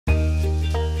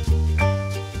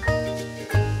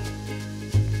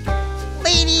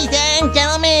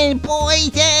and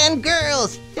boys and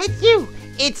girls, that's you.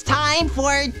 It's time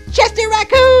for Chester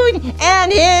Raccoon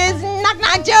and his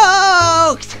knock-knock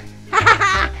jokes.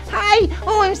 Hi.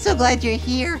 Oh, I'm so glad you're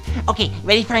here. Okay,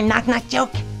 ready for a knock-knock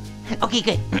joke? Okay,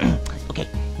 good. Okay,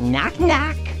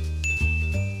 knock-knock.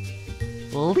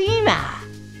 Lena.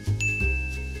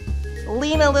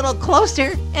 Lean a little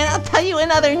closer, and I'll tell you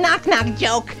another knock-knock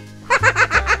joke.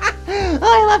 Oh,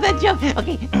 I love that joke.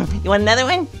 Okay, you want another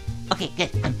one? Okay,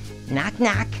 good.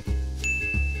 Knock-knock.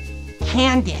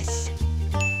 Candace.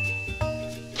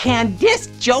 Can this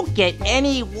joke get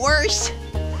any worse?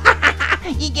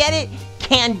 You get it?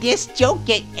 Can this joke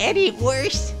get any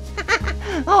worse?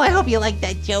 Oh, I hope you like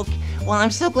that joke. Well,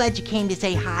 I'm so glad you came to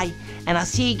say hi, and I'll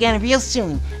see you again real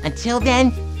soon. Until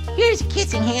then, here's a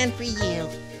kissing hand for you.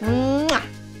 Mwah!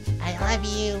 I love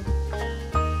you.